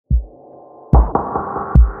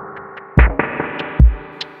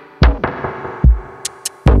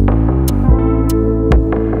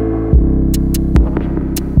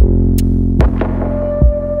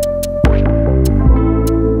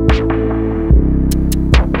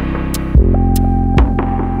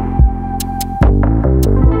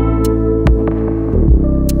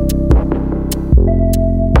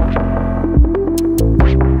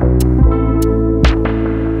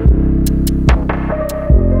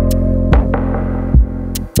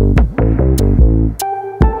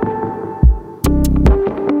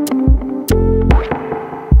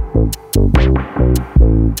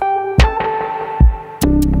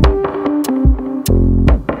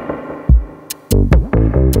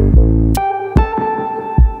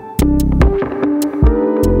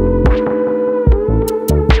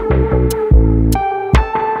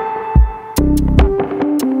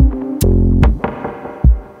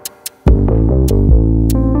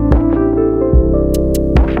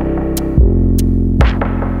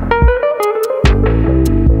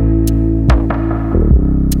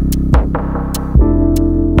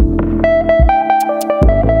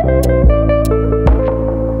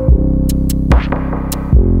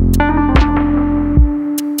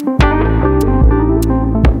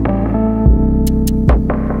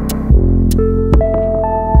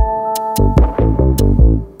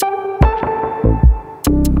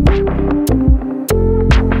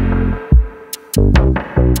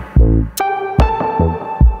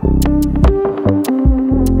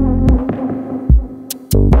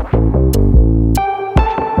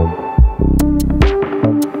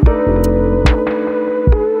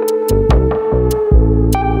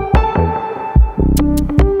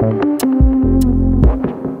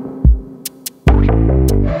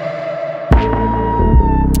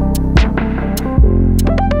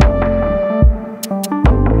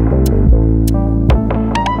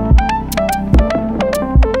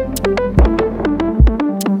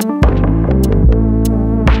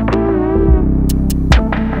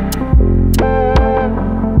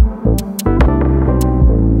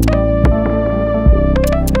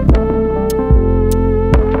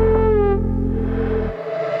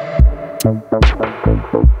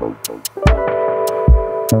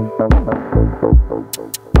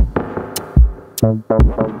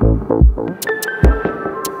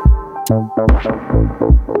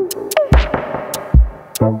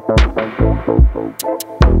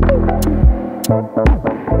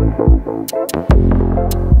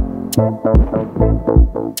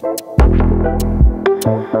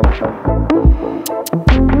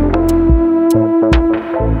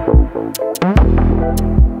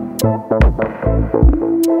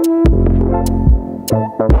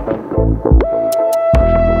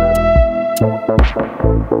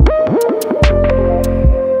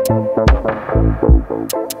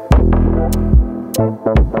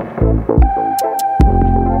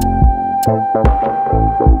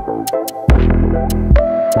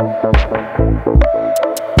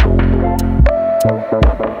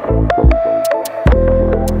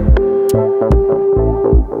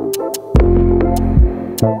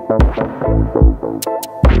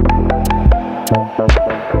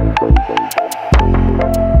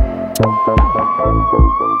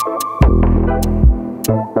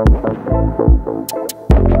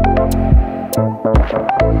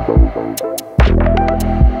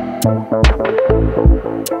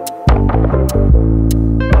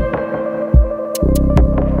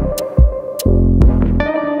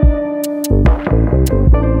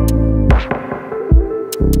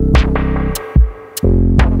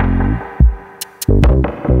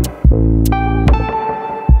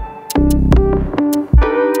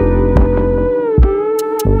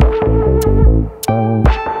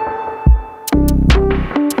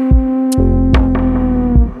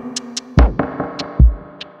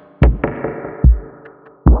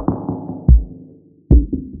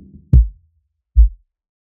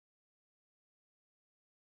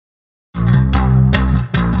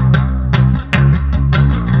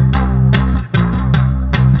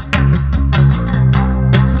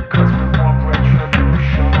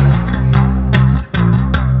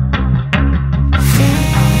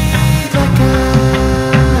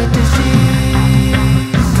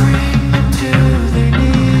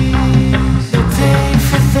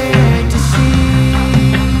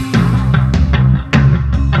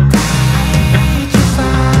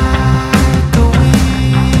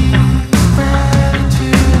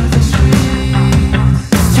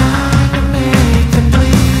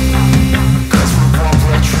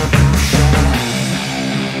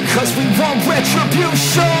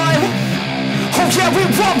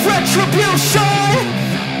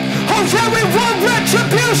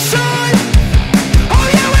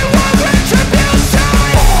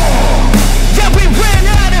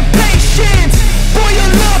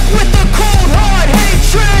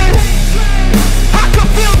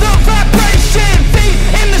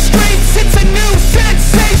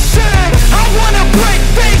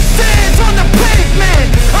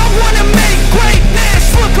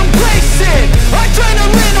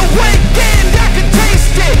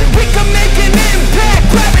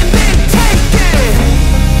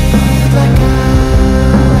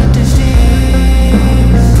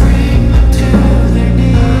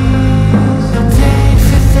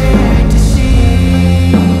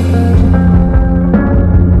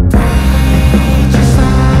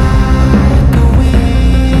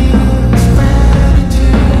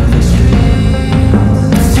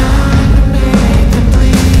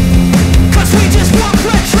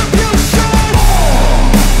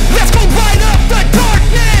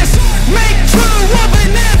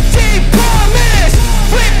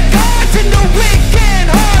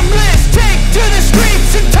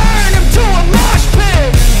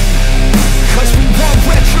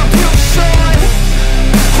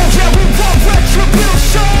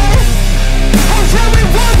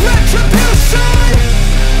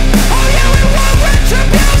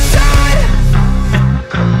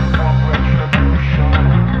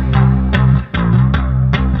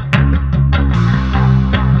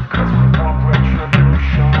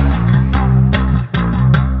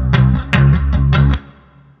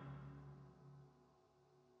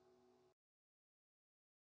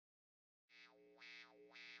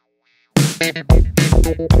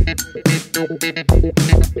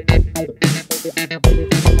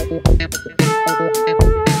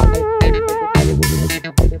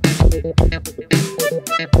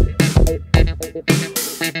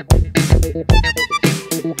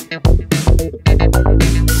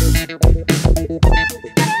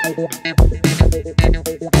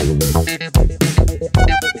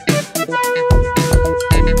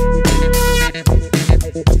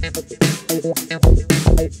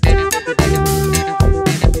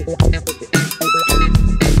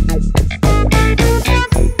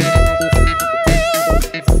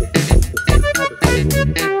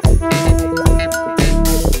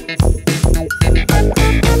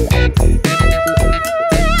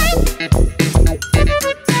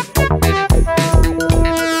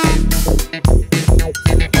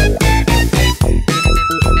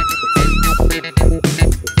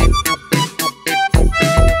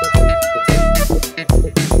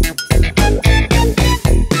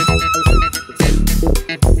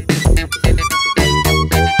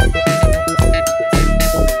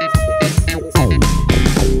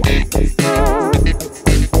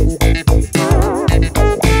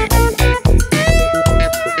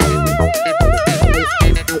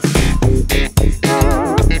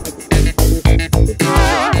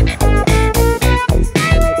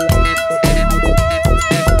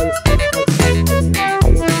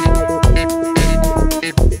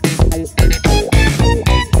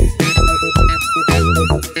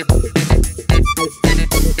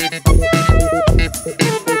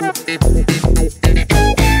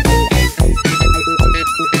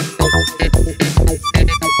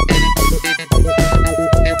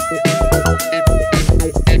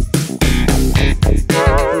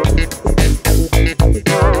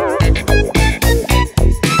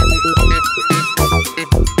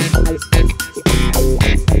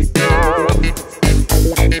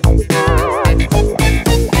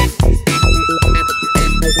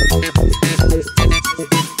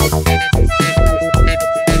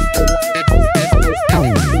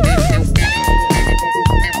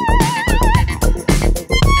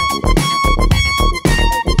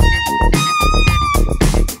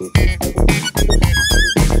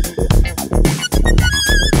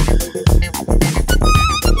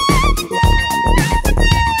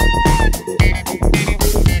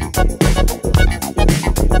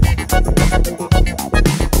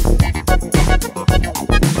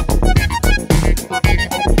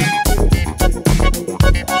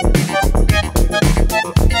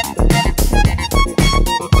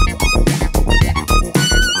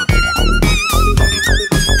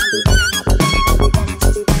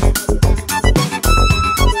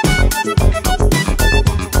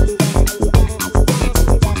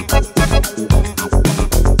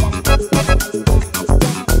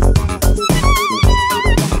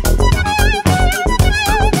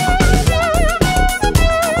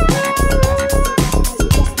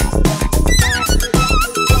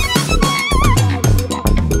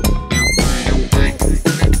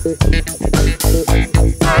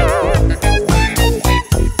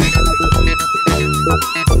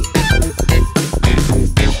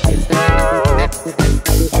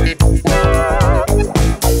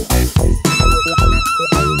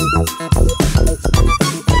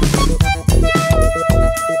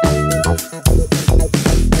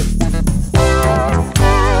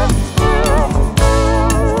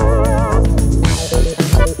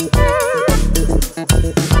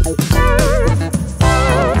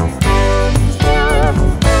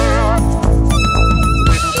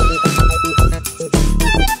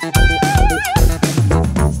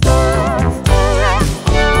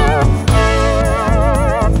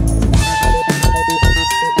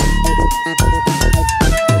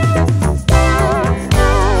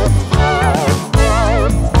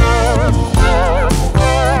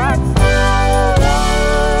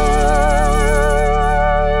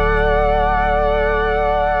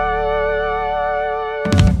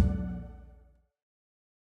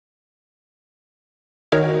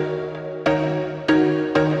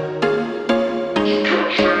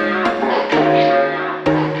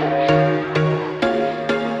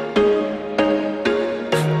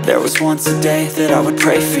once a day that I would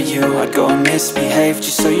pray for you. I'd go and misbehave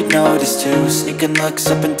just so you'd notice too. Sneaking looks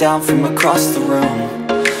up and down from across the room.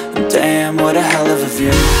 And damn, what a hell of a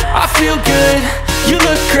view. I feel good, you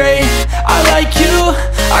look great, I like you,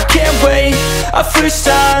 I can't wait. A first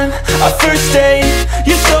time, a first date,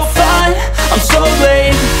 you're so fine, I'm so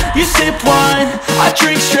late. You sip wine, I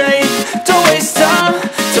drink straight, don't waste time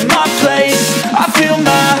to my place. I feel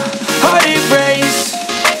my heart erase,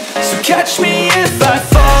 so catch me if I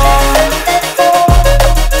fall.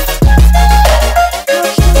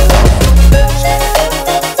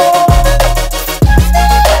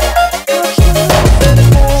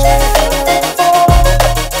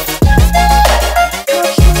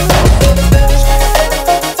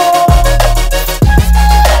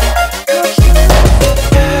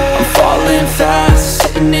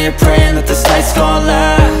 Praying that this night's gonna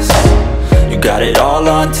last. You got it all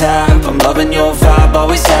on tap, I'm loving your vibe,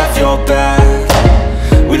 always have your back.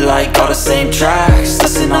 We like all the same tracks,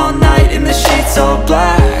 listen all night in the sheets all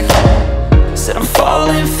black. Said I'm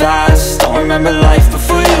falling fast, don't remember life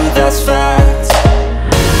before you, that's fact.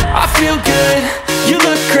 I feel good, you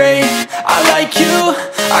look great, I like you,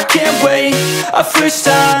 I can't wait. A first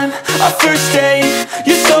time, a first date,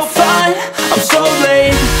 you're so fine, I'm so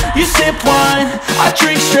late. You sip wine, I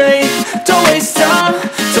drink straight, don't waste time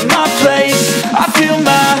to my place. I feel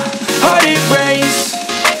my heart erase,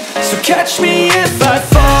 so catch me if I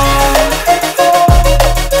fall.